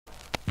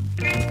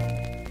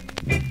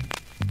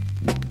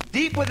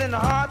Deep within the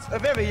hearts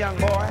of every young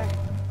boy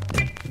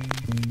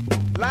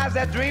lies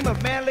that dream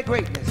of manly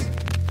greatness.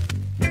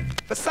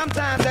 But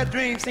sometimes that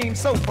dream seems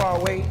so far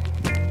away,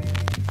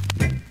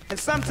 and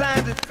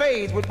sometimes it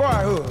fades with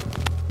boyhood,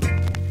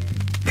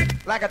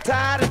 like a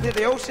tide into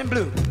the ocean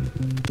blue.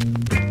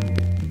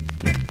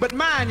 But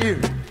mind you,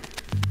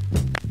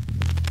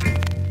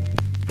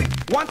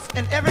 once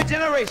in every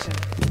generation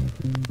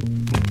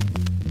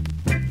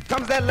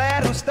comes that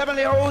lad who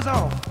stubbornly holds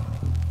on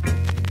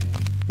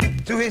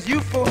to his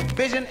youthful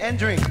vision and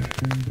dream,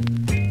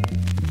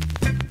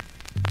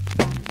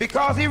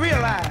 because he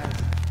realized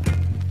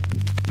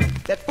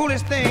that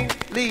foolish thing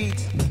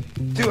leads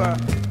to a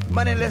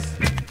moneyless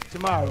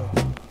tomorrow.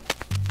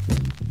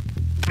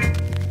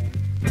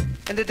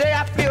 And today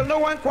I feel no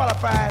one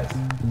qualifies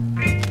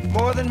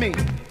more than me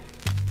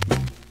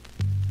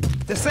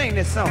to sing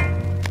this song.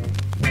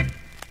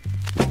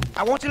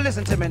 I want you to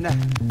listen to me now.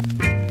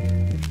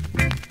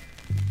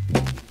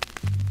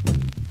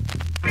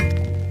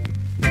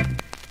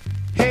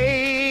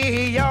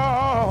 Hey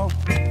y'all,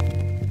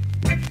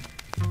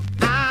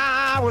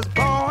 I was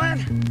born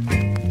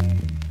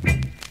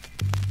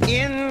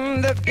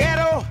in the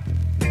ghetto,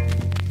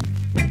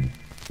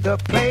 the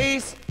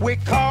place we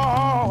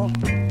call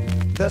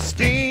the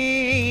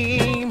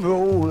steamroller.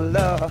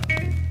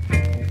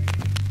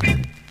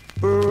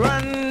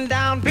 Run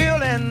down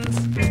buildings,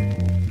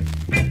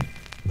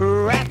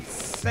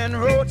 rats and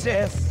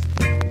roaches.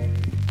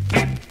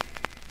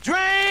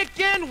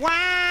 Drinking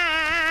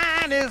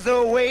wine is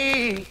a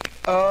way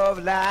of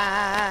life.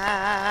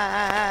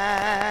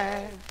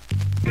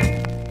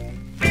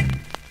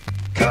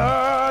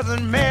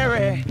 Cousin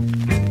Mary,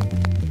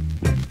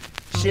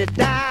 she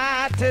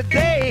died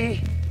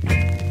today.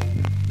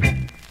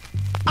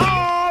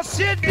 All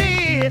she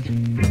did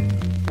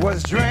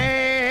was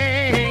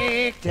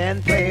drink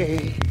and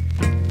play.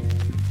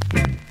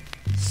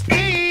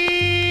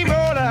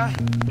 Steamroller,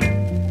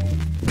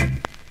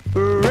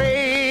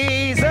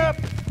 raise up.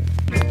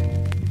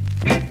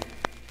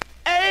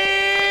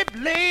 Abe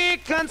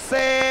Lincoln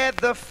said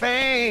the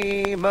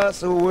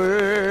famous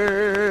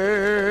words.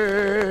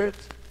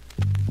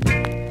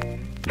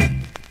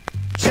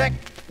 Check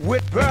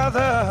with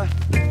brother,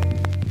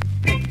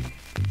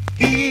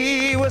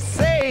 he would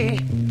say,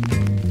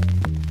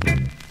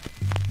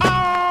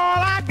 all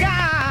I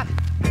got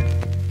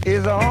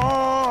is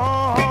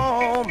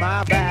on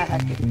my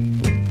back.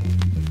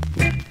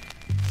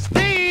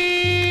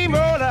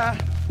 Steamroller,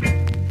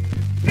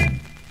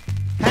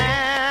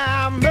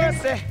 have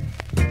mercy,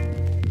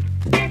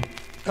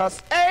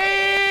 'cause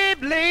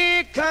Abe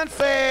Lincoln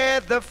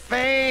said the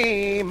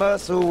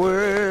famous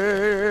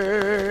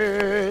words.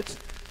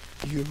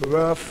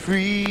 You're a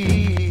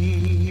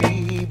free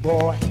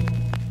boy,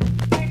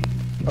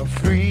 a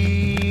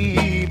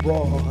free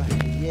boy,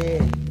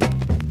 yeah.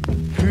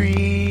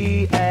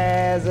 Free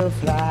as a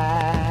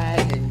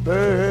flying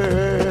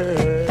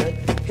bird.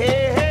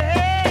 Hey,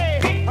 hey,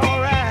 hey, all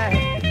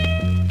right.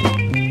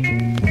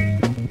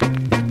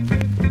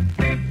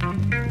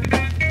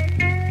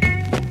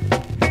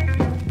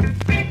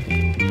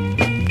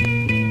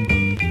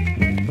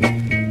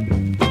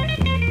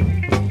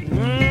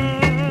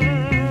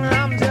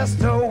 I'm just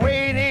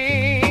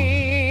waiting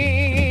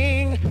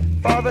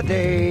for the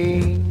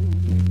day,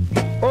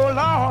 oh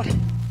Lord,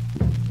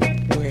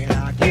 when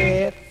I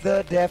get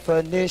the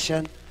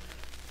definition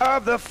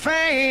of the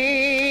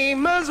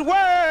famous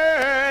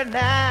word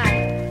now.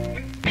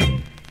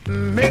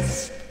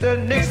 Mr.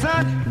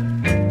 Nixon,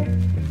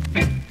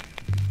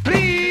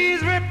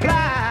 please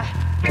reply,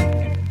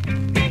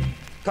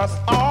 'cause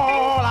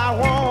all I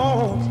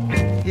want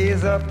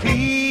is a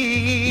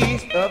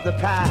piece of the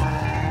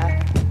pie.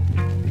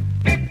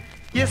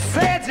 You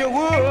said you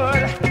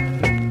would,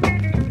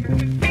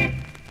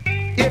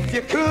 if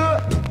you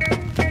could.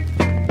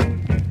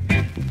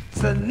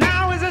 So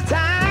now is the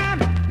time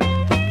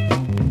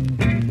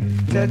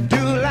to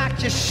do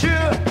like you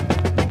should.